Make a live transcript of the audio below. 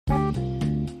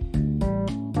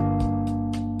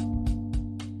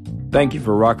Thank you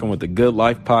for rocking with the Good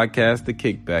Life Podcast, The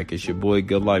Kickback. It's your boy,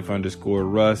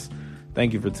 GoodLife_Russ.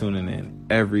 Thank you for tuning in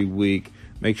every week.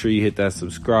 Make sure you hit that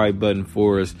subscribe button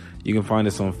for us. You can find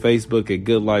us on Facebook at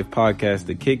Good Life Podcast,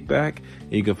 The Kickback.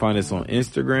 And you can find us on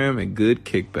Instagram at Good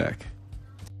Kickback.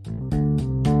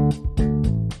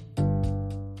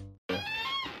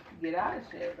 Get out of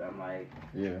shit. I'm like,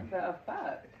 the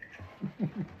fuck?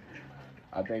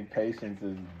 I think patience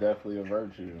is definitely a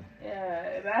virtue. Yeah,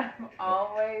 and I've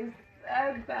always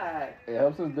said that. It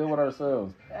helps us deal with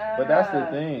ourselves. But that's the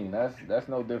thing. That's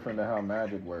no different than how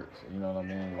magic works. You know what I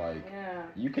mean? Like,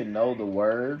 you can know the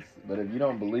words, but if you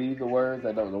don't believe the words,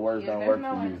 the words don't work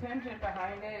for you. There's no intention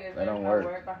behind it. If they don't work.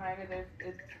 work. Word behind it,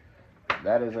 it's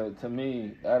to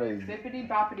me, that is... Bippity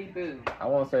boppity boo. I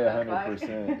won't say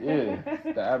 100%.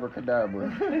 Yeah, the abracadabra.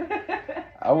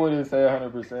 I wouldn't say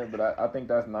 100%, but I think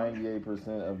that's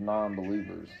 98% of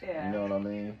non-believers. Yeah. You know what I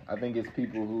mean? I think it's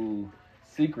people who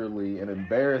secretly and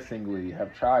embarrassingly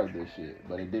have tried this shit,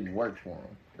 but it didn't work for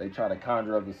them. They try to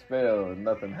conjure up a spell and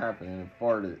nothing happened and it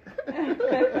farted.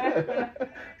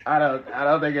 I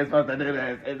don't think it's supposed to do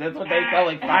this. Is this what they so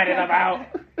excited about?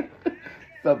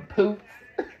 Some poops.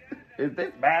 Is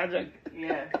this magic?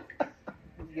 Yeah.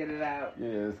 Let's get it out.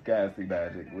 Yeah, it's gassy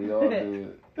magic. We all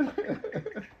do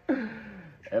it.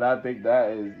 And I think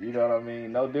that is, you know what I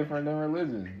mean, no different than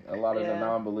religion. A lot of the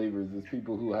non-believers is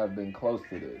people who have been close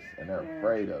to this and they're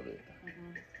afraid of it.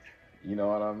 Mm-hmm. You know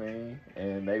what I mean?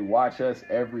 And they watch us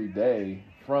every day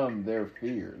from their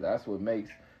fear. That's what makes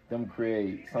them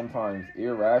create sometimes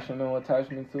irrational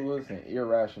attachment to us and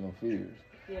irrational fears.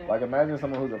 Yeah. Like imagine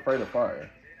someone who's afraid of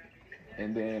fire.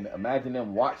 And then imagine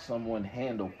them watch someone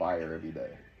handle fire every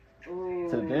day. Ooh.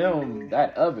 To them,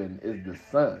 that oven is the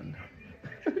sun.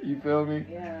 You feel me?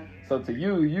 Yeah. So to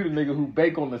you the nigga who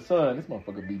bake on the sun. This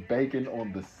motherfucker be baking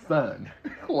on the sun.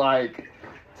 Like,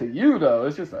 to you though,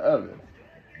 it's just an oven.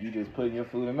 You just putting your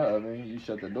food in the oven, you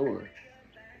shut the door.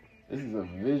 This is a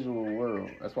visual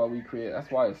world. That's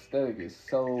why aesthetic is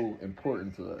so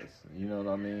important to us. You know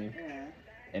what I mean? Yeah.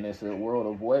 And it's a world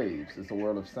of waves. It's a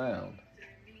world of sound.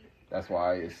 That's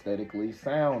why aesthetically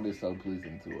sound is so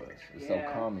pleasing to us. It's so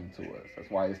calming to us. That's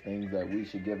why it's things that we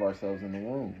should give ourselves in the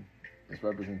womb. It's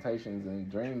representations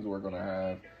and dreams we're going to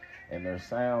have. And there's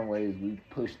sound waves we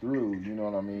push through, you know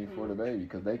what I mean, for the baby.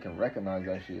 Because they can recognize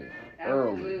that shit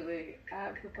early.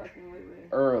 Absolutely.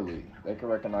 Early. They can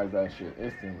recognize that shit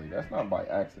instantly. That's not by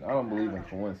accident. I don't believe in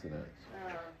coincidence.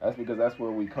 That's because that's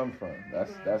where we come from.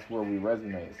 That's where we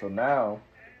resonate. So now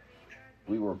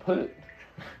we were put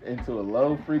into a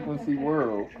low frequency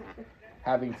world,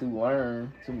 having to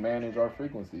learn to manage our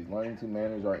frequencies, learning to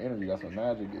manage our energy. That's what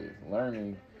magic is.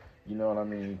 Learning, you know what I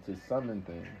mean, to summon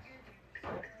things.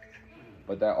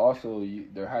 But that also,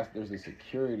 there's a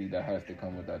security that has to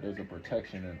come with that. There's a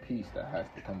protection and peace that has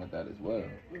to come with that as well.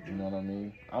 You know what I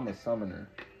mean? I'm a summoner.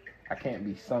 I can't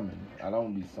be summoned. I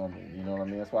don't be summoned. You know what I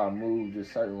mean? That's why I move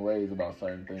just certain ways about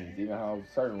certain things. Even how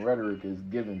certain rhetoric is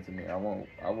given to me, I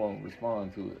won't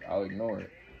respond to it. I'll ignore it.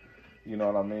 You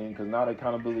know what I mean? Because now the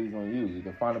accountability's on you.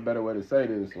 Either find a better way to say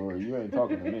this, or you ain't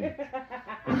talking to me.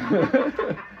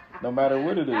 No matter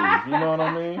what it is, you know what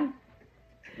I mean?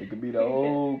 It could be the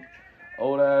old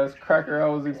ass cracker I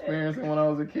was experiencing when I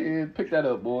was a kid. Pick that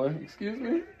up, boy. Excuse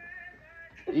me.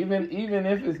 Even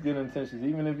if it's good intentions,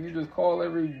 even if you just call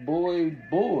every boy,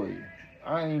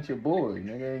 I ain't your boy,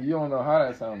 nigga. You don't know how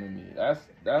that sounded to me.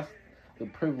 That's the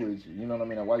privilege, you know what I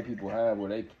mean, that white people have where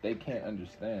they can't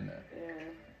understand that. Yeah.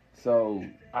 So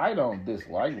I don't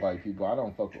dislike white people. I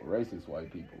don't fuck with racist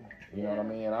white people. You know what I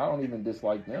mean? And I don't even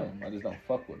dislike them. I just don't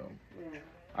fuck with them. Yeah.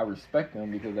 I respect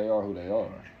them because they are who they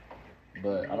are.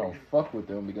 But I don't fuck with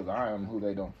them because I am who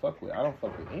they don't fuck with. I don't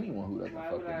fuck with anyone who doesn't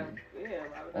fuck with me.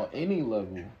 On any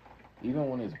level. Even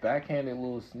when it's backhanded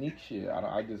little sneak shit,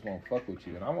 I just won't fuck with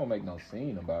you. And I won't make no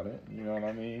scene about it. You know what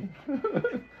I mean?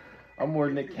 I'm more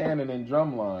Nick Cannon and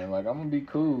Drumline. Like, I'm going to be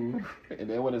cool. And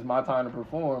then when it's my time to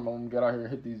perform, I'm going to get out here and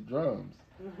hit these drums.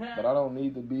 But I don't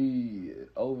need to be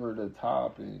over the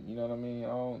top. And you know what I mean?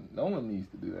 No one needs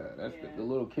to do that. That's the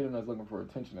little kid that's looking for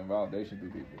attention and validation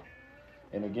through people.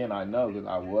 And again, I know because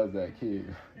I was that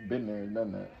kid. Been there and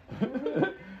done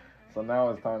that. So now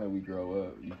it's time that we grow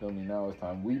up. You feel me? Now it's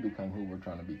time we become who we're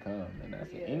trying to become. And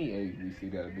that's at any age we see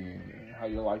that being. How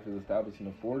your life is established in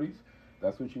the 40s,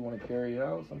 that's what you want to carry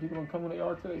out. Some people don't come when they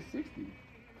are till they're 60.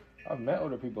 I've met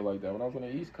older people like that when I was on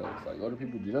the East Coast. Like, older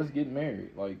people just getting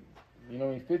married. Like, you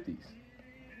know, in 50s.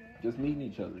 Just meeting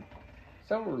each other.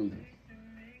 Several reasons.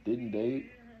 Didn't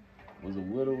date. Was a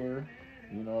widower.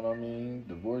 You know what I mean?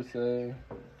 Divorcee.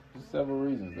 Just several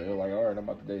reasons. They were like, all right, I'm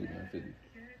about to date again, 50.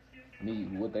 meet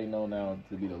what they know now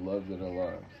to be the loves of their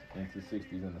lives into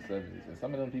 60s and the 70s. And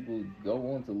some of them people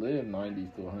go on to live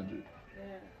 90s to 100.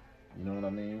 Yeah. You know what I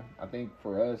mean? I think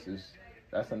for us,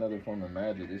 that's another form of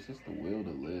magic. It's just the will to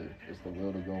live. It's the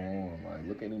will to go on. Like,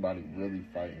 look at anybody really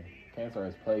fighting. Cancer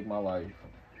has plagued my life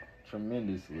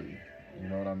tremendously. You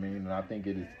know what I mean? And I think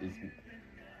it's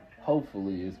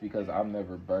hopefully it's because I'm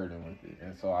never burdened with it.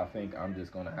 And so I think I'm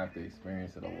just going to have to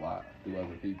experience it a lot through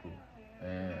other people.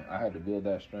 And I had to build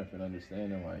that strength and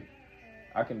understanding, like,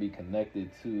 I can be connected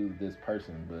to this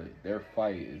person, but their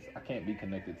fight is, I can't be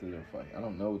connected to their fight. I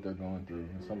don't know what they're going through.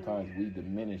 And sometimes we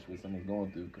diminish what someone's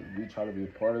going through because we try to be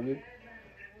a part of it.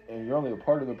 And you're only a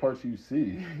part of the parts you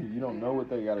see. You don't know what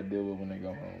they got to deal with when they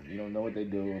go home. You don't know what they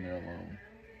deal with when they're alone.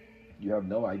 You have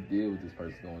no idea what this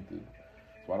person's going through.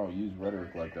 So I don't use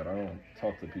rhetoric like that. I don't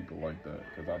talk to people like that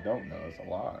because I don't know. It's a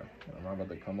lie. I'm not about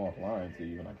to come off lying to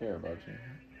you when I care about you.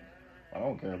 I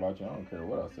don't care about you. I don't care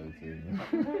what I say to you.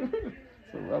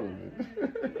 It's irrelevant.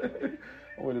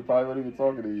 I probably wasn't even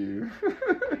talking to you.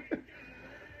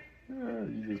 Yeah,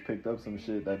 you just picked up some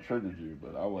shit that triggered you,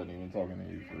 but I wasn't even talking to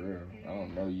you for real. I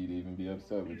don't know you to even be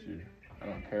upset with you. I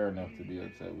don't care enough to be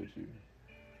upset with you.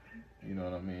 You know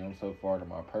what I mean? I'm so far to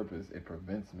my purpose, it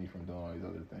prevents me from doing all these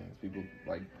other things. People,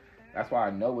 like, that's why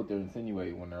I know what they're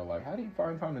insinuating when they're like, how do you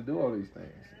find time to do all these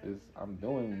things? I'm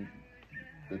doing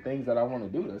the things that I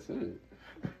want to do, that's it.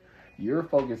 You're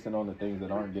focusing on the things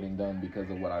that aren't getting done because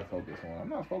of what I focus on. I'm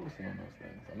not focusing on those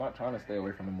things. I'm not trying to stay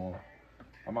away from the mall.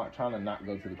 I'm not trying to not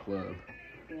go to the club.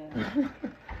 Yeah.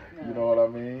 You know what I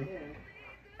mean?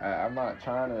 Yeah. I'm not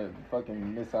trying to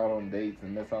fucking miss out on dates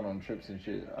and miss out on trips and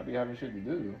shit. I be having shit to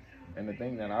do. And the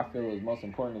thing that I feel is most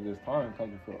important at this time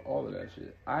comes before all of that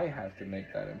shit. I have to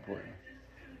make that important.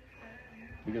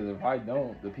 Because if I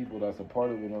don't, the people that's a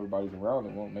part of it and everybody's around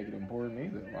it won't make it important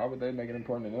either. Why would they make it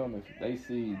important to them if they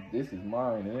see this is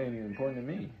mine and it ain't even important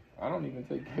to me? I don't even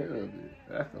take care of it.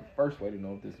 That's the first way to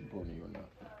know if this is important to you or not.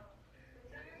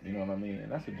 You know what I mean?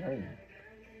 And that's a journey.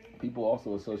 People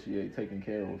also associate taking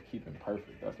care with keeping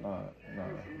perfect. That's not.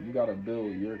 You got to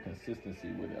build your consistency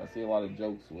with it. I see a lot of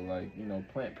jokes with, like, you know,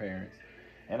 plant parents.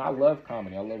 And I love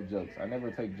comedy. I love jokes. I never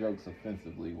take jokes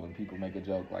offensively when people make a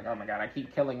joke like, oh my God, I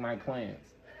keep killing my plants.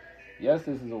 Yes,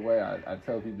 this is a way I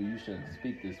tell people you shouldn't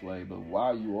speak this way, but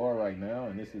while you are right now,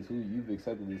 and this is who you've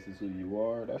accepted, this is who you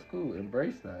are, that's cool.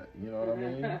 Embrace that. You know what I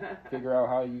mean? Figure out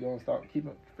how you going to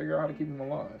figure out how to keep them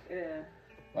alive. Yeah.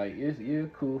 Like, it's, yeah,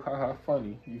 cool, haha,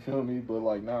 funny, you feel me? But,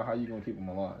 like, now how you going to keep them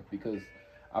alive? Because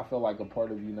I feel like a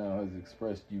part of you now has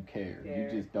expressed you care.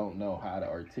 You just don't know how to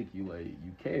articulate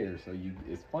you care. So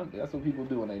it's fun. That's what people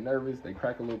do when they nervous. They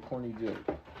crack a little corny joke.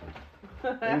 They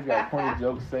just got corny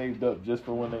jokes saved up just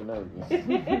for when they nervous.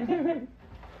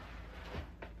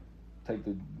 Take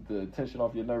the attention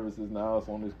off your nervousness now. It's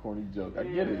on this corny joke. I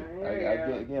get it. I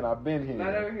get. Again, I've been here.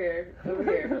 Not over here. Over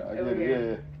here. I get it.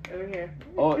 Here. Yeah. Over here.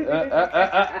 Oh,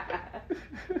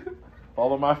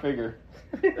 follow my figure,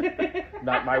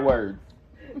 not my words.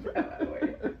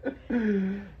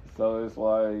 So it's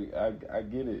like I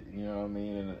get it, you know what I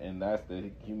mean, and that's the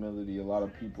humility a lot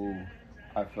of people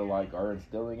I feel like are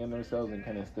instilling in themselves and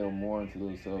can instill more into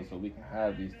themselves so we can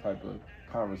have these type of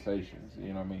conversations, you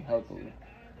know what I mean, healthily.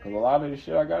 Because a lot of the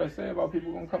shit I gotta say about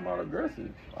people gonna come out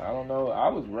aggressive. I don't know, I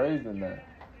was raised in that.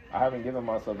 I haven't given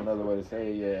myself another way to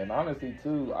say it yet, and honestly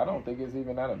too, I don't think it's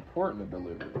even that important to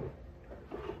deliver it.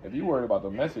 If you worried about the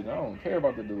message, I don't care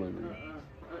about the delivery.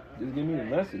 Just give me the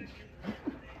message.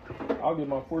 I'll get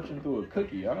my fortune through a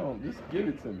cookie. Just give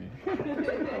it to me.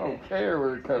 I don't care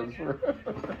where it comes from.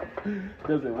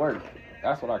 Does it work?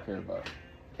 That's what I care about.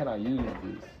 Can I use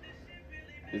this?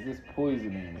 Is this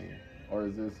poisoning me? Or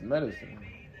is this medicine?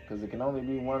 Because it can only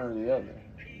be one or the other.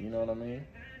 You know what I mean?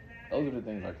 Those are the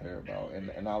things I care about.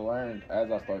 And I learned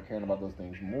as I started caring about those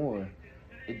things more,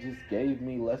 it just gave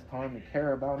me less time to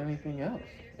care about anything else.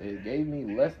 It gave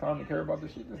me less time to care about the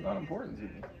shit that's not important to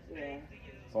me. Yeah.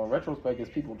 So in retrospect,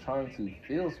 it's people trying to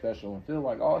feel special and feel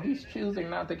like, oh, he's choosing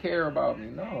not to care about me.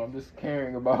 No, I'm just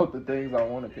caring about the things I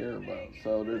want to care about.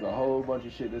 So there's a whole bunch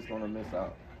of shit that's going to miss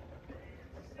out.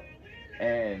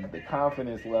 And the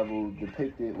confidence level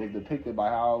was depicted by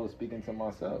how I was speaking to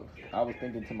myself. I was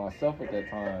thinking to myself at that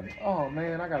time, oh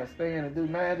man, I got to stay in and do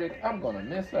magic. I'm going to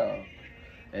miss out.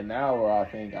 And now where I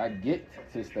think I get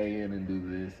to stay in and do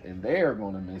this, and they're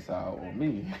going to miss out on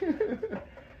me.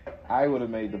 I would have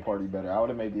made the party better. I would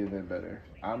have made the event better.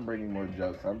 I'm bringing more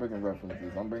jokes. I'm bringing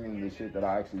references. I'm bringing the shit that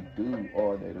I actually do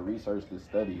all day, the research, the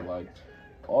study. Like,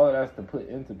 all of that's to put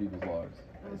into people's lives.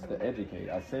 It's to educate.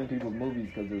 I send people movies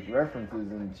because there's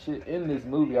references and shit in this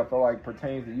movie I feel like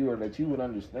pertains to you or that you would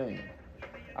understand.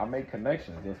 I make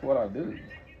connections. That's what I do.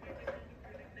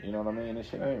 You know what I mean? This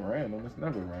shit ain't random. It's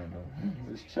never random.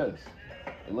 It's chess.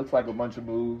 It looks like a bunch of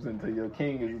moves until your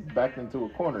king is backed into a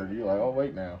corner. You're like, oh,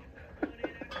 wait now.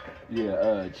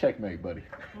 Yeah, checkmate, buddy.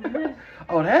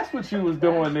 Oh, that's what you was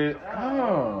doing it.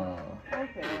 Oh.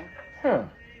 Okay. Huh.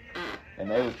 And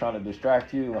they was trying to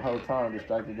distract you the whole time,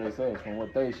 distracted themselves from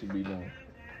what they should be doing.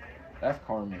 That's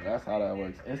karma. That's how that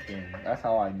works instantly. That's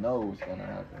how I know what's going to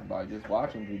happen, by just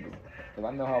watching people.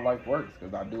 Because I know how life works,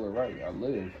 because I do it right. I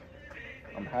live.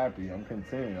 I'm happy. I'm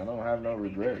content. I don't have no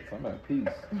regrets. I'm at peace.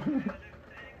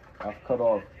 I've cut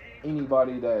off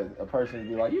anybody that a person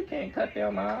be like, you can't cut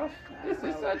them off. This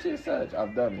is such and such.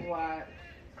 I've done it. Why?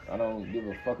 I don't give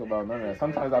a fuck about none of that.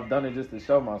 Sometimes I've done it just to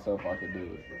show myself I could do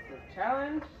it. It's a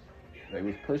challenge. They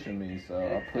was pushing me, so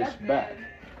I pushed back.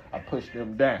 I pushed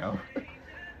them down.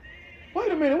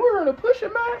 Wait a minute, we're in a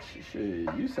pushing match?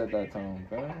 Shit, you set that tone,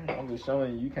 fam. I'm just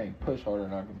showing you can't push harder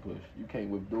than I can push. You can't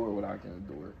endure what I can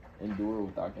endure. Endure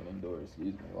what I can endure,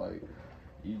 excuse me. Like,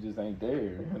 you just ain't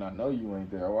there. And I know you ain't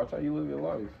there. I watch how you live your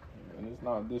life. And it's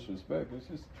not disrespect, it's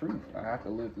just truth. I have to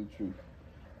live through truth.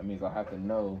 That means I have to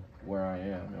know where I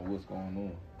am and what's going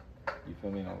on. You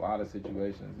feel me? In a lot of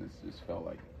situations, it's just I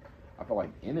felt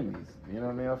like enemies. You know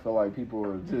what I mean? I feel like people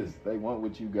are just, they want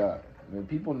what you got. I mean,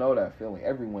 people know that feeling.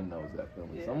 Everyone knows that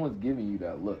feeling. Yeah. Someone's giving you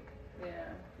that look. Yeah.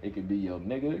 It could be your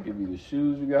nigga. It could be the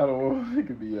shoes you got on. It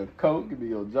could be your coat. It could be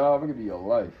your job. It could be your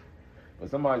life.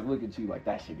 But somebody's looking at you like,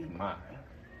 that should be mine.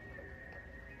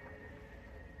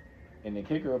 And the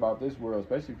kicker about this world,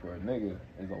 especially for a nigga,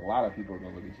 is a lot of people are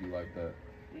going to look at you like that.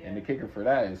 Yeah. And the kicker for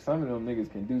that is some of them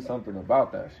niggas can do something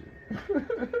about that shit.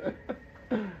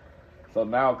 So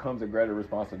now comes a greater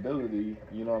responsibility,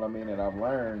 you know what I mean, that I've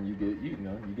learned. You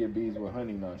get bees with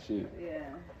honey, not shit. Yeah.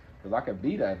 Because I could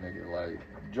be that nigga. Like,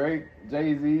 Drake,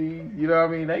 Jay-Z, you know what I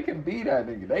mean? They can be that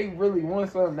nigga. They really want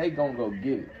something, they gonna go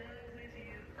get it.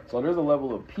 So there's a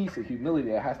level of peace and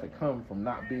humility that has to come from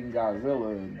not being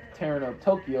Godzilla and tearing up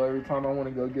Tokyo every time I want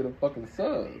to go get a fucking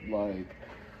sub. Like,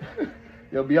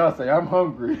 yo, Beyonce, I'm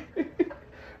hungry.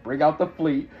 Bring out the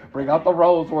fleet. Bring out the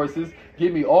Rolls Royces.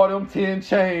 Give me all them 10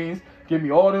 chains. Give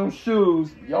me all them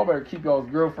shoes. Y'all better keep y'all's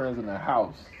girlfriends in the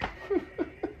house.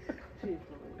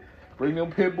 Bring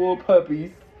them pit bull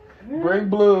puppies. Bring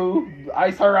Blue.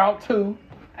 Ice her out too.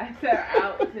 Ice her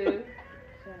out too.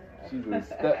 She's a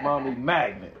stepmommy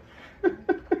magnet.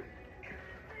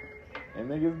 And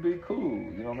niggas be cool.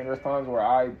 You know what I mean? There's times where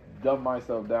I dumb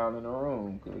myself down in the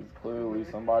room because clearly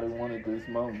somebody wanted this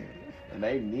moment. And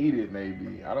they need it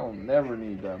maybe. I don't never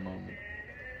need that moment.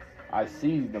 I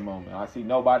seize the moment. I see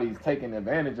nobody's taking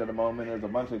advantage of the moment. There's a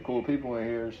bunch of cool people in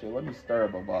here. Shit, let me stir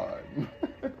up a vibe.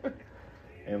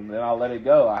 And then I'll let it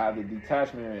go. I have the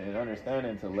detachment and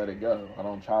understanding to let it go. I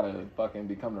don't try to fucking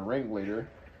become the ringleader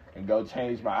and go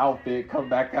change my outfit, come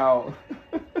back out.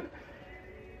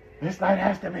 This night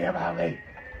has to be about me.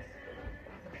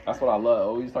 That's what I love.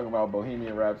 Always talking about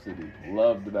Bohemian Rhapsody.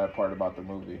 Loved that part about the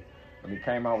movie. When he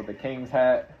came out with the King's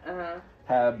hat,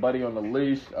 had Buddy on the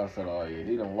leash, I said, oh yeah,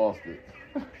 he done lost it.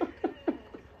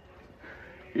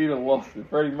 He done lost it.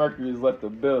 Freddie Mercury has left the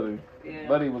building. Yeah.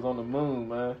 Buddy was on the moon,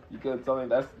 man. You could tell me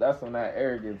that's when that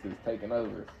arrogance is taking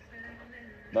over.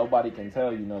 Nobody can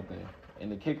tell you nothing.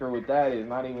 And the kicker with that is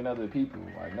not even other people.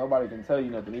 Like, nobody can tell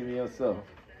you nothing, even yourself.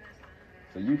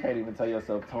 So you can't even tell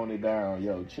yourself, tone it down.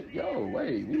 Yo,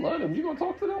 wait, we love them. You gonna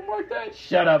talk to them like that?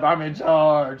 Shut up, I'm in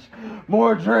charge.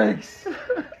 More drinks.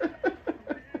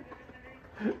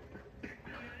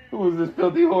 Who was this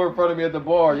filthy whore in front of me at the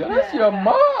bar? Yo, that's your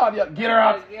mom. Yo, get her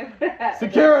out.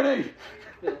 Security.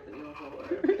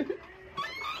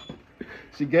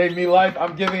 She gave me life.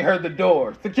 I'm giving her the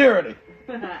door. Security.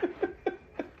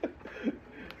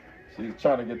 She's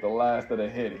trying to get the last of the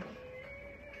hitting.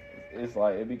 It's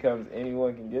like it becomes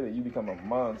anyone can get it. You become a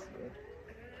monster.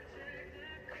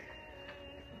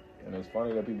 And it's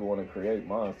funny that people want to create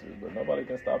monsters, but nobody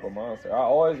can stop a monster. I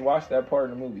always watch that part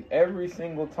in the movie. Every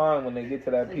single time when they get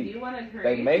to that peak,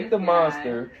 they make the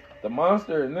monster. The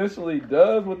monster initially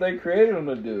does what they created him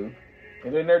to do.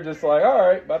 And then they're just like, all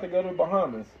right, about to go to the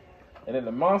Bahamas. And then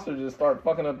the monster just start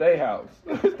fucking up their house.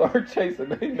 Start chasing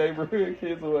their neighborhood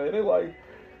kids away. They're like,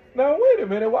 now wait a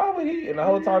minute, why would he? And the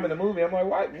whole time in the movie, I'm like,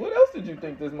 why? What else did you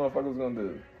think this motherfucker was going to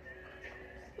do?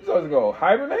 He's supposed to go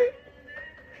hibernate?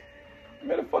 You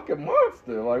made a fucking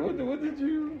monster. Like, what did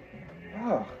you...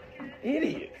 Oh,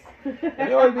 idiots. And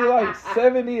you always be like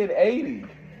 70 and 80.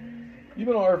 You've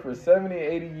been on Earth for 70,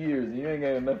 80 years, and you ain't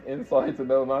got enough insight to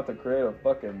know not to create a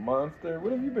fucking monster.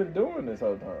 What have you been doing this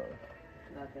whole time?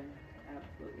 Nothing.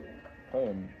 Absolutely.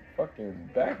 Playing fucking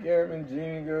backgammon,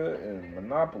 Jenga, and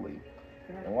Monopoly.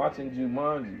 And watching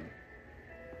Jumanji.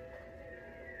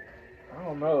 I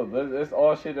don't know. It's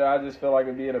all shit that I just feel like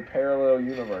it'd be in a parallel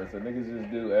universe that niggas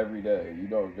just do every day. You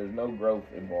know, there's no growth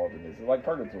involved in this. It's like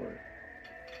purgatory.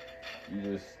 You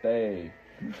just stay.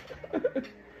 That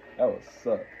would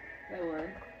suck. That would.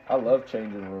 I love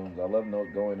changing rooms. I love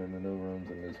going into new rooms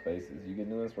and new spaces. You get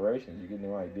new inspirations. You get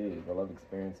new ideas. I love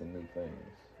experiencing new things.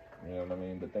 You know what I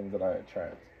mean? The things that I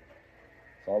attract.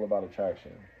 It's all about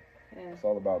attraction. Yeah. It's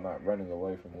all about not running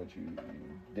away from what you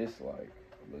dislike,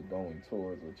 but going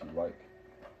towards what you like.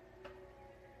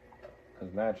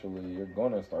 Because naturally, you're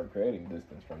going to start creating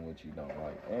distance from what you don't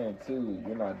like. And two,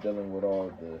 you're not dealing with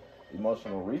all the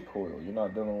emotional recoil. You're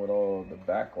not dealing with all the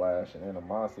backlash and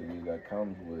animosity that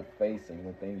comes with facing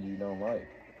the things you don't like.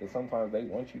 Because sometimes they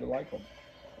want you to like them.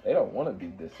 They don't want to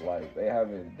be disliked. They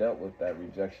haven't dealt with that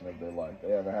rejection of their life. They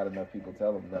haven't had enough people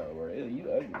tell them no, or ew, you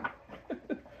ugly.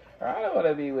 Or I don't want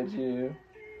to be with you.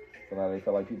 So now they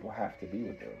feel like people have to be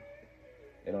with them.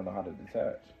 They don't know how to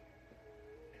detach.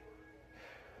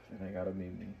 And they gotta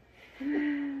meet me.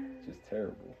 It's just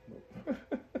terrible.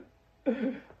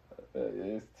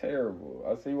 It's terrible.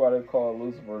 I see why they call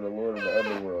Lucifer the Lord of the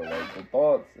Underworld. Like, the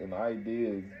thoughts and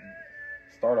ideas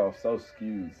start off so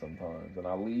skewed sometimes, and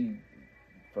I lead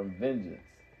from vengeance,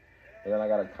 and then I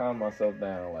gotta calm myself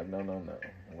down. Like, no.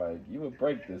 Like, you would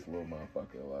break this little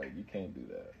motherfucker. Like, you can't do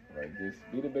that. Like, just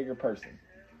be the bigger person.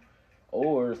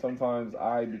 Or sometimes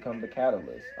I become the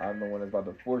catalyst. I'm the one that's about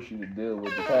to force you to deal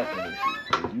with detachment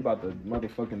issues. You about to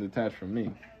motherfucking detach from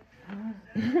me.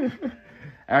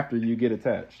 After you get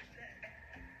attached.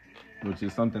 Which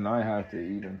is something I have to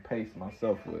even pace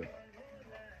myself with.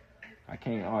 I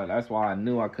can't, that's why I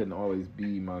knew I couldn't always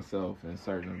be myself in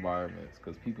certain environments.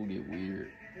 Because people get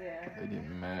weird. Yeah. They get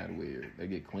mad weird. They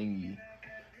get clingy.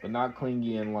 But not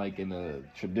clingy in like in a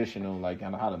traditional, like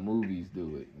kind of how the movies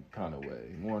do it kind of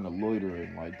way. More in the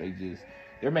loitering, like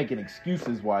they're making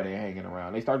excuses why they're hanging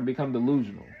around. They start to become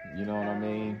delusional, you know what I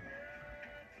mean?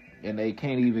 And they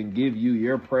can't even give you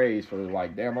your praise for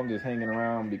like, damn, I'm just hanging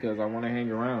around because I want to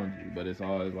hang around you. But it's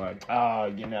always like,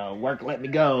 work let me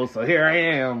go, so here I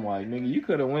am. Like, nigga, you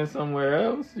could have went somewhere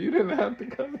else. You didn't have to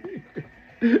come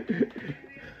here.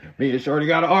 Me and Shorty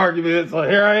got an argument, so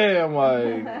here I am.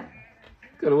 Like,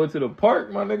 could have went to the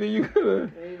park, my nigga. You could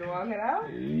have. You even walk it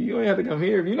out? You ain't have to come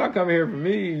here. If you're not coming here for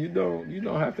me, you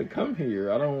don't have to come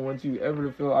here. I don't want you ever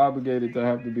to feel obligated to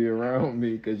have to be around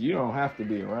me, because you don't have to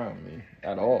be around me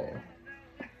at all.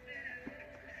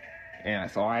 And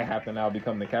so I have to now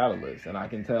become the catalyst, and I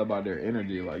can tell by their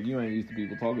energy, like, you ain't used to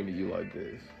people talking to you like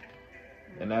this.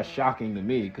 And that's shocking to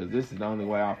me, because this is the only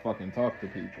way I fucking talk to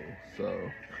people. So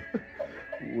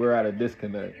we're at a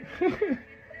disconnect.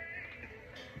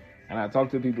 And I talk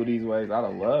to people these ways out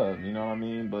of love, you know what I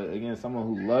mean? But again, someone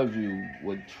who loves you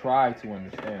would try to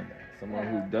understand that. Someone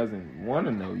who doesn't want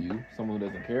to know you, someone who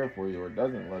doesn't care for you or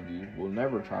doesn't love you, will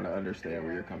never try to understand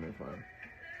where you're coming from.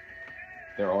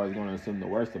 They're always going to assume the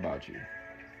worst about you.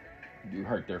 You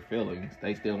hurt their feelings,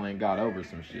 they still ain't got over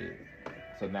some shit.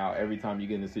 So now every time you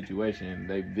get in a situation,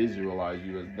 they visualize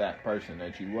you as that person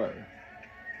that you were.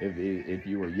 If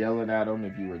you were yelling at them,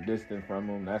 if you were distant from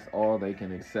them, that's all they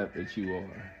can accept that you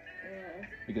are.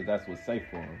 Because that's what's safe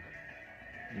for them.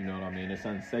 You know what I mean? It's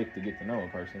unsafe to get to know a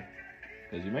person.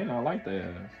 Because you may not like their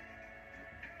ass.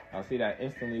 I see that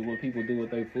instantly what people do with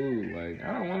their food. Like,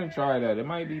 I don't want to try that. It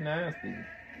might be nasty.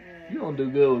 Yeah. You don't do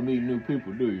good with meeting new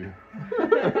people, do you?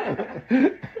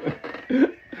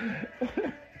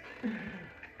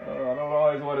 I don't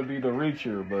always want to be the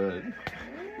reacher, but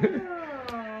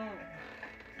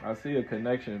I see a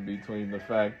connection between the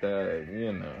fact that,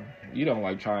 you don't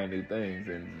like trying new things,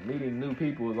 and meeting new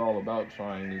people is all about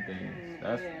trying new things.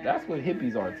 That's what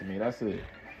hippies are to me. That's it.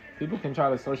 People can try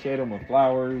to associate them with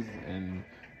flowers and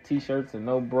t-shirts and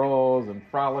no bras and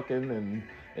frolicking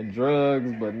and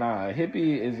drugs, but nah, a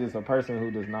hippie is just a person who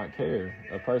does not care.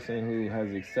 A person who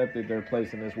has accepted their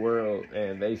place in this world,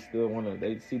 and they still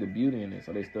they see the beauty in it,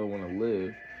 so they still want to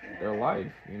live their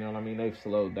life. You know what I mean? They've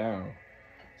slowed down.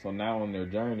 So now on their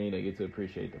journey, they get to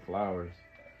appreciate the flowers.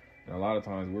 And a lot of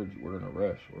times we're in a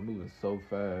rush. We're moving so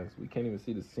fast. We can't even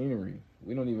see the scenery.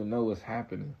 We don't even know what's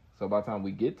happening. So by the time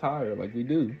we get tired, like we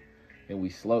do, and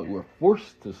we're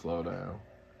forced to slow down.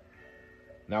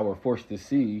 Now we're forced to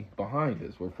see behind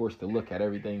us. We're forced to look at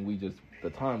everything the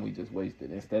time we just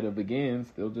wasted. Instead of, again,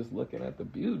 still just looking at the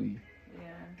beauty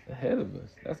ahead of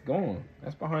us. That's gone.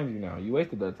 That's behind you now. You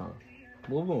wasted that time.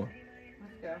 Move on.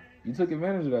 Yeah. You took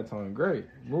advantage of that time. Great.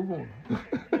 Move on.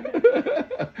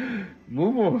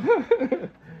 Move on.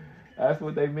 That's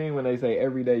what they mean when they say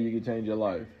every day you can change your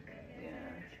life. Yeah.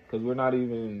 Because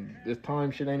this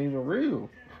time shit ain't even real.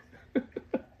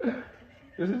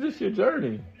 This is just your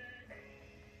journey.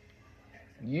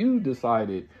 You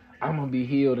decided, I'm going to be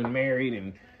healed and married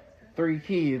and 3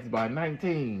 kids by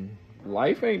 19.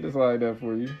 Life ain't decided that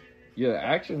for you. Your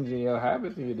actions and your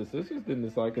habits and your decisions didn't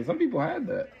decide, because some people had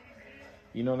that.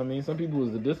 You know what I mean? Some people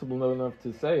was disciplined enough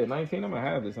to say, at 19, I'm going to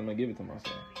have this, I'm going to give it to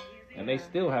myself. And they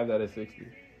still have that at 60.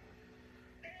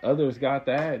 Others got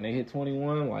that and they hit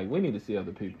 21. Like, we need to see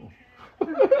other people.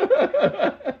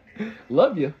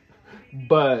 Love you.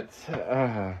 But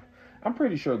I'm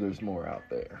pretty sure there's more out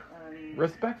there.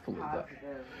 Respectfully, though.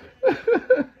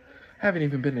 Haven't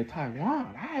even been to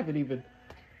Taiwan.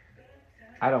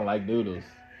 I don't like noodles.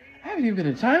 I haven't even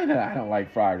been to China. I don't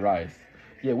like fried rice.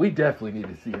 Yeah, we definitely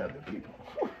need to see other people.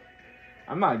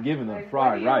 I'm not giving them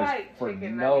fried rice for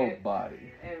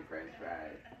nobody. And French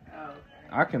fries. Oh, okay.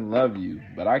 I can love you,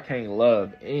 but I can't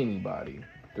love anybody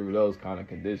through those kind of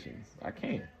conditions. I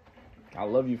can't. I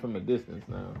love you from a distance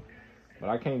now, but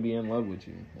I can't be in love with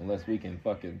you unless we can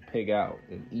fucking pig out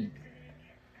and eat.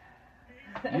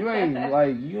 You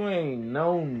ain't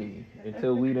known me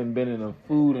until we done been in a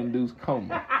food-induced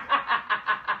coma.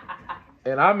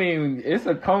 And I mean, it's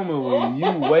a coma when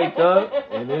you wake up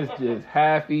and it's just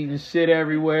half-eaten shit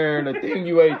everywhere. The thing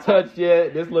you ain't touched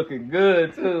yet, it's looking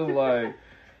good too. Like,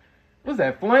 what's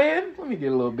that, flan? Let me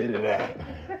get a little bit of that.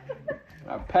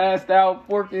 I passed out,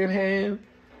 fork in hand,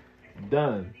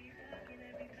 done.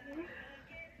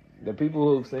 The people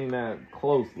who've seen that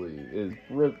closely is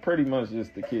pretty much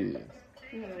just the kids.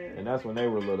 And that's when they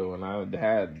were little and I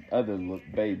had other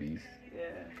babies. Yeah.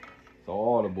 So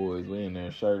all the boys, we in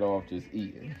there, shirt off, just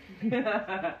eating.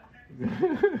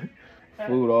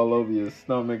 Food all over your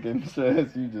stomach and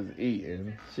chest, you just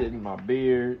eating. Shit in my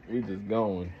beard, we just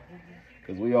going.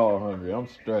 Because we all hungry. I'm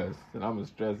stressed, and I'm a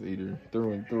stress eater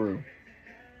through and through.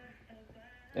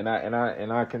 And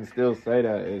I can still say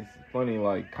that. It's funny,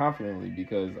 like, confidently,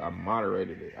 because I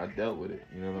moderated it. I dealt with it,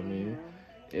 you know what I mean?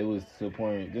 It was to a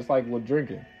point, just like with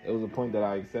drinking, it was a point that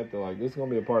I accepted, like, this is going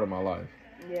to be a part of my life.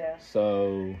 Yeah.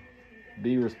 So,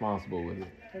 be responsible with it.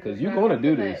 Because you're going to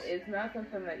do this. It's not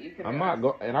something that you can... I'm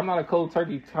not a cold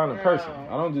turkey kind of person.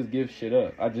 I don't just give shit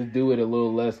up. I just do it a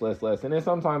little less. And then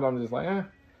sometimes I'm just like, eh.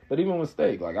 But even with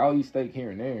steak, like, I'll eat steak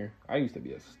here and there. I used to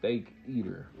be a steak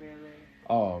eater. Really?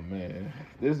 Oh, man.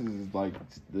 This is like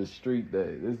the street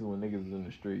day. This is when niggas is in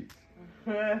the streets.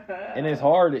 And it's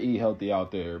hard to eat healthy out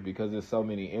there because there's so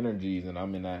many energies, and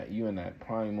you in that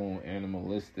primal,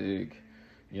 animalistic,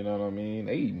 you know what I mean?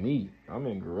 They eat meat. I'm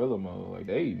in gorilla mode. Like,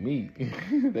 they eat meat.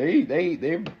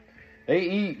 they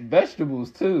eat vegetables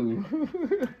too.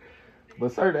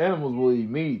 But certain animals will eat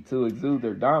meat to exude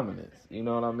their dominance. You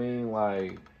know what I mean?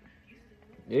 Like,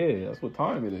 yeah, that's what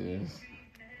time it is.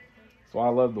 So I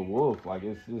love the wolf. Like,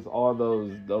 it's just all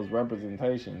those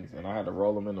representations, and I had to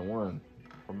roll them into one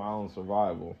for my own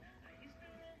survival.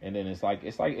 And then it's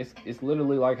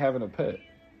literally like having a pet.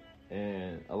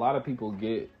 And a lot of people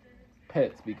get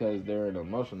pets because they're in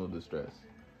emotional distress.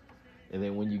 And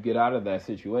then when you get out of that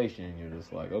situation, you're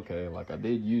just like, okay, like, I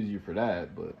did use you for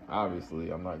that, but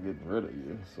obviously I'm not getting rid of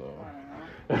you.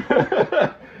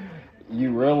 So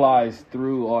you realize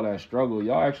through all that struggle,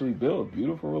 y'all actually build a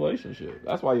beautiful relationship.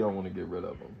 That's why you don't want to get rid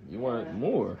of them. You want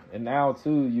more. And now,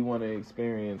 too, you want to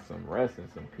experience some rest and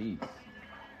some peace.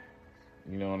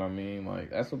 You know what I mean?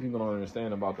 Like, that's what people don't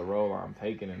understand about the role I'm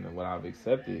taking and what I've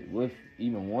accepted with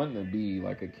even wanting to be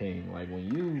like a king. Like,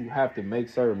 when you have to make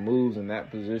certain moves in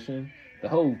that position, the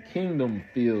whole kingdom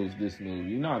feels this move.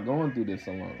 You're not going through this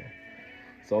alone.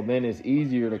 So then it's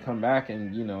easier to come back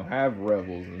and, you know, have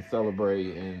revels and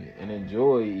celebrate and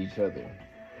enjoy each other.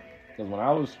 Because when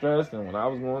I was stressed and when I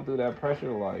was going through that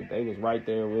pressure, like, they was right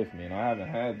there with me, and I haven't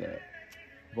had that.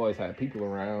 I've always had people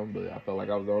around, but I felt like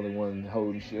I was the only one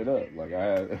holding shit up. Like,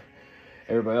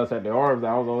 everybody else had their arms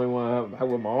out. I was the only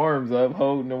one with my arms up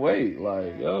holding the weight.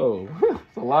 Like, yo,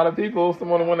 it's a lot of people,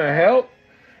 someone want to help,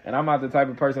 and I'm not the type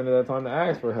of person at that time to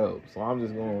ask for help. So I'm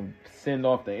just going to send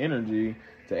off the energy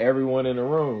to everyone in the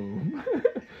room,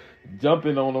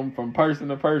 jumping on them from person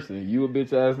to person. You a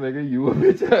bitch ass nigga, you a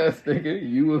bitch ass nigga,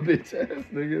 you a bitch ass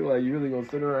nigga. Like, you really going to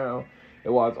sit around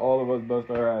and watch all of us bust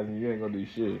our ass and you ain't going to do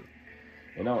shit.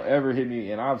 And don't ever hit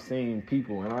me, and I've seen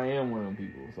people, and I am one of them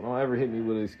people, so don't ever hit me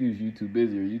with an excuse, you too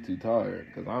busy or you too tired,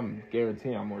 because I'm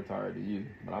guaranteeing I'm more tired than you,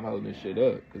 but I'm holding this shit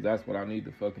up, because that's what I need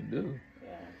to fucking do.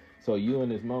 Yeah. So you in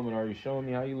this moment are you showing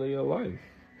me how you live your life.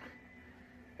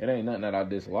 It ain't nothing that I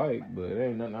dislike, but it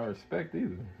ain't nothing I respect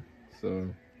either. So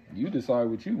you decide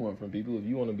what you want from people, if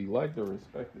you want to be liked or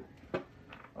respected. I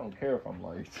don't care if I'm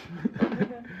liked.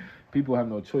 People have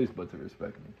no choice but to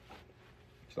respect me.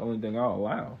 It's the only thing I'll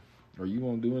allow. Or you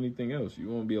won't do anything else. You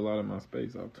won't be allowed in my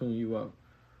space. I'll tune you up.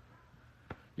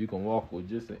 You can walk with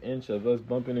just an inch of us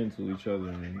bumping into each other,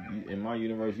 and in my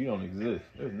universe, you don't exist.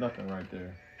 There's nothing right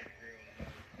there.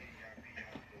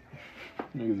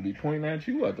 Niggas be pointing at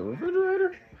you at the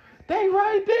refrigerator. They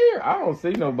right there. I don't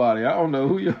see nobody. I don't know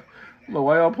who you. The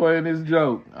way I'm playing this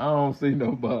joke, I don't see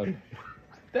nobody.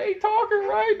 They talking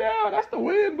right now. That's the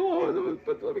wind blowing.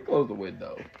 Let me close the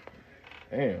window.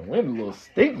 Damn, wind a little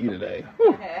stinky today.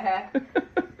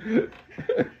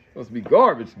 Must be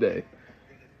garbage day.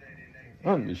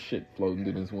 None of this shit floating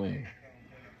through this wind.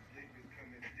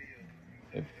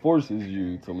 It forces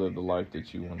you to live the life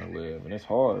that you want to live. And it's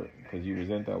hard because you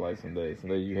resent that life some days.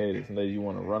 Some days you hate it. Some days you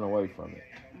want to run away from it.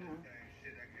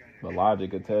 But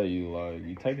logic could tell you, like,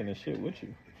 you taking this shit with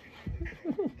you.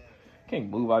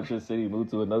 Can't move out your city, move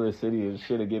to another city and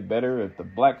shit'll get better. If the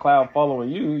black cloud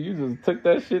following you, you just took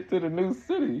that shit to the new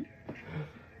city.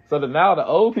 So now the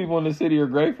old people in the city are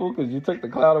grateful because you took the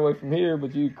cloud away from here,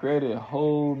 but you created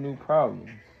whole new problems.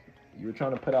 You were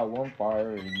trying to put out one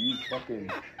fire and you fucking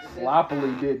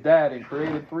sloppily did that and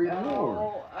created 3 more. A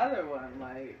whole other one,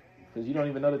 like. Because you don't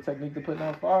even know the technique to putting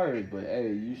out fires, but hey,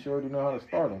 you sure do know how to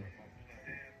start them.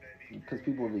 Because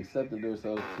people have accepted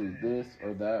themselves to this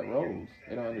or that roles.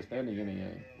 They don't understand the yin and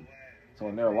yang. So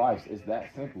in their lives, it's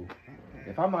that simple.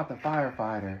 If I'm not the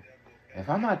firefighter, if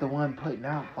I'm not the one putting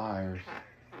out fires,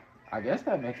 I guess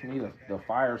that makes me the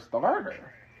fire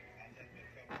starter.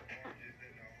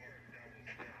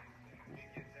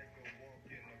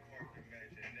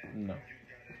 No.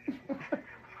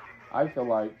 I feel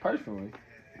like, personally,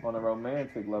 on a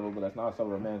romantic level, but that's not so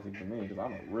romantic to me because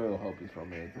I'm a real hopeless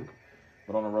romantic.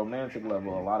 But on a romantic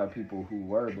level, a lot of people who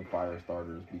were the fire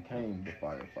starters became the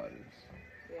firefighters.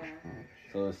 Yeah.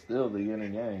 So it's still the yin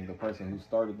and yang. The person who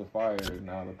started the fire is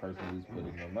now the person who's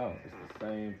putting them out. It's the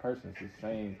same person. It's the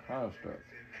same construct.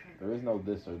 There is no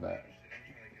this or that.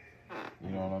 You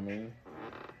know what I mean?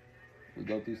 We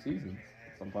go through seasons.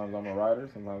 Sometimes I'm a writer.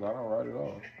 Sometimes I don't write at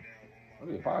all. I'll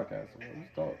be a podcaster. I'll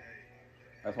just talk.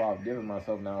 That's why I've given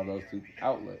myself now those 2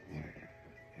 outlets.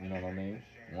 You know what I mean?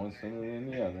 One sooner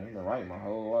than the other. I've been writing my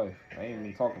whole life. I ain't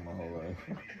been talking my whole life.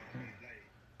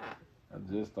 I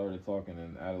just started talking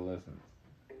in adolescence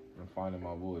and finding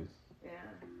my voice. Yeah.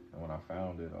 And when I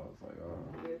found it, I was like,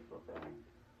 oh. Beautiful thing.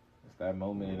 It's that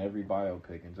moment in every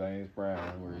biopic in James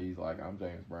Brown where he's like, I'm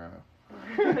James Brown.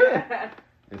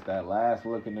 It's that last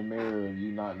look in the mirror of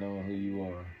you not knowing who you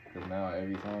are. Because now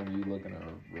every time you look in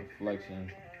a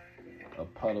reflection, a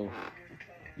puddle,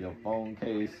 your phone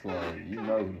case, like, you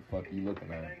know who the fuck you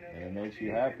looking at. And it makes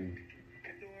you happy.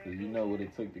 Because you know what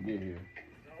it took to get here.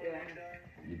 Yeah.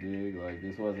 You dig? Like,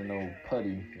 this wasn't no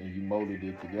putty and you molded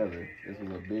it together. This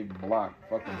was a big block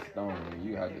fucking stone and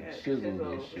you had to chisel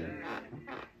this shit.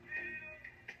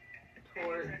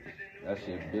 Torch. That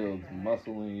shit builds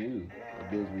muscle in you.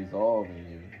 It builds resolve in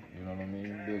you. You know what I mean?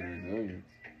 It builds resilience.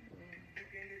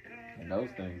 And those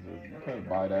things, you can't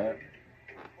buy that.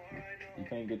 You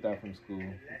can't get that from school.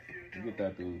 You get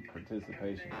that through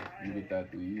participation. You get that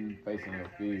through you facing your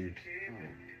fears.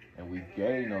 And we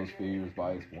gain those fears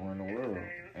by exploring the world.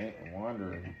 And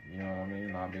wandering, you know what I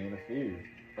mean? Not being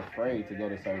afraid to go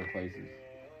to certain places.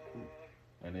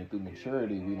 And then through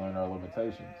maturity, we learn our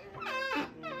limitations.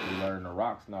 We learn the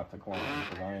rocks not to climb,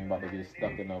 because I ain't about to get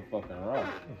stuck in no fucking rock.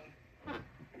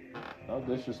 No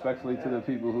disrespectfully to the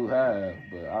people who have,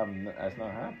 but that's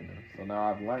not happening. So now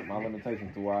I've learned my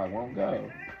limitations to where I won't go.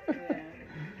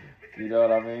 You know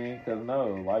what I mean? Because no,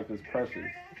 life is precious.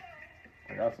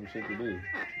 I got some shit to do.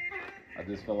 I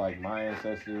just feel like my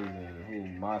ancestors and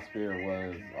who my spirit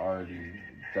was already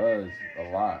does a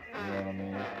lot. You know what I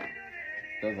mean?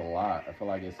 Does a lot. I feel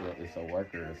like it's a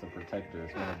worker, it's a protector,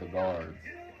 it's one of the guards.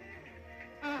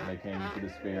 And they came into the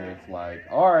spirits like,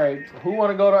 all right, who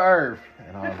want to go to Earth?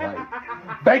 And I was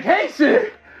like,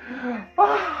 vacation!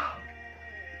 Ah,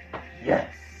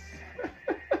 yes.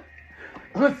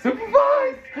 Let's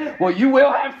supervise. Well, you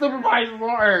will have supervisors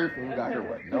on Earth. And we got here,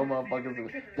 what? No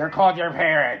motherfuckers. They're called your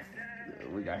parents.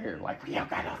 We got here like, we don't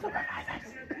got no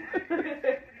supervisors.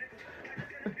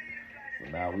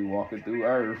 So now we walking through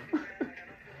Earth.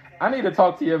 I need to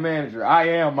talk to your manager. I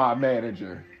am my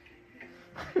manager.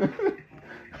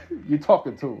 You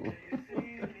talking to him.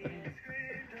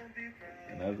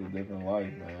 And that's a different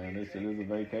life, man. This shit is a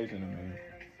vacation to me.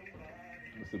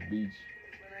 It's a beach.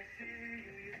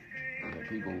 And the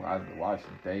people, I watch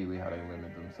daily how they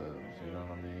limit themselves. You know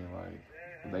what I mean?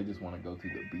 Like, they just want to go to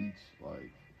the beach.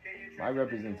 Like, my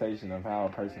representation of how a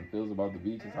person feels about the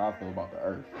beach is how I feel about the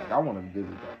earth. Like, I want to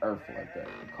visit the earth like that.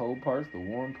 The cold parts, the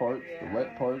warm parts, the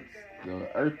wet parts, the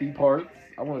earthy parts.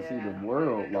 I want to see the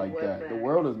world like that. The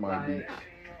world is my beach.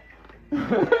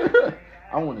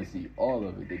 I want to see all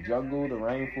of it. The jungle, the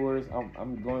rainforest.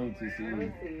 I'm going to see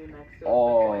next to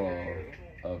all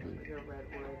of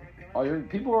it.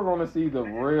 People are going to see the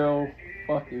real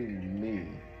fucking me.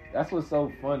 That's what's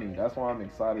so funny. That's why I'm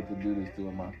excited to do this too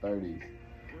in my 30s.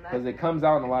 Because it comes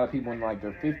out in a lot of people in like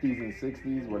their 50s and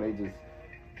 60s where they just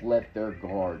let their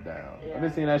guard down. Yeah. I've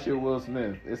been seeing that shit with Will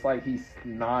Smith. It's like he's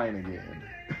 9 again.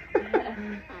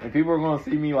 And people are going to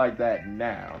see me like that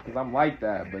now. Because I'm like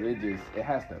that, but it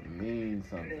has to mean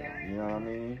something. Yeah. You know what I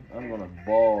mean? I'm going to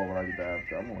bawl when I get to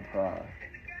Africa. I'm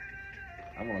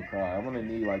going to cry. I'm going to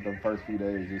need like the first few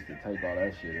days just to take all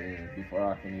that shit in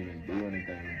before I can even do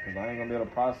anything. Because I ain't going to be able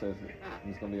to process it.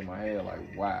 It's going to be in my head like,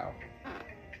 wow.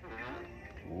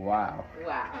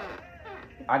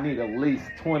 I need at least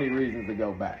 20 reasons to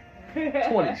go back.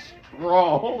 20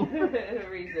 strong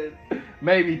reasons.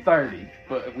 Maybe 30.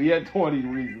 But we had 20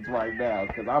 reasons right now.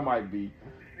 Because I might be...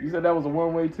 You said that was a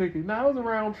one-way ticket. No, it was a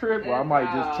round trip. Or I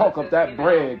might just chalk up that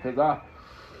bread. Because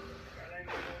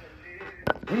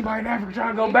anybody in Africa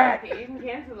trying to go back? You can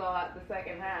cancel the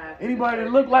second half. Anybody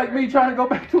that look like me trying to go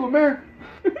back to America?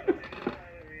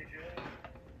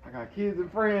 I got kids and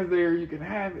friends there. You can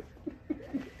have it.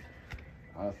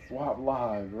 I swap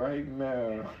lives right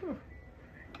now.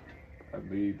 I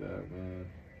need that, man.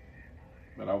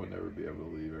 But I would never be able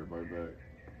to leave everybody back.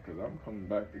 Because I'm coming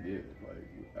back to get it.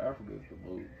 Like, Africa's the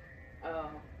move. Oh.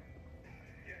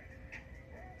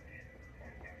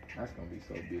 That's going to be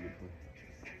so beautiful.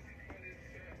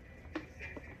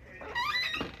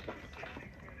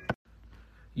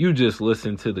 You just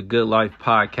listened to the Good Life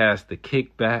Podcast, The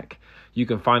Kickback. You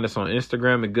can find us on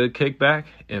Instagram at Good Kickback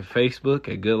and Facebook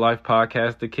at Good Life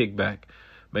Podcast, The Kickback.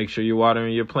 Make sure you're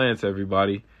watering your plants,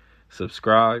 everybody.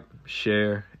 Subscribe,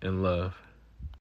 share, and love.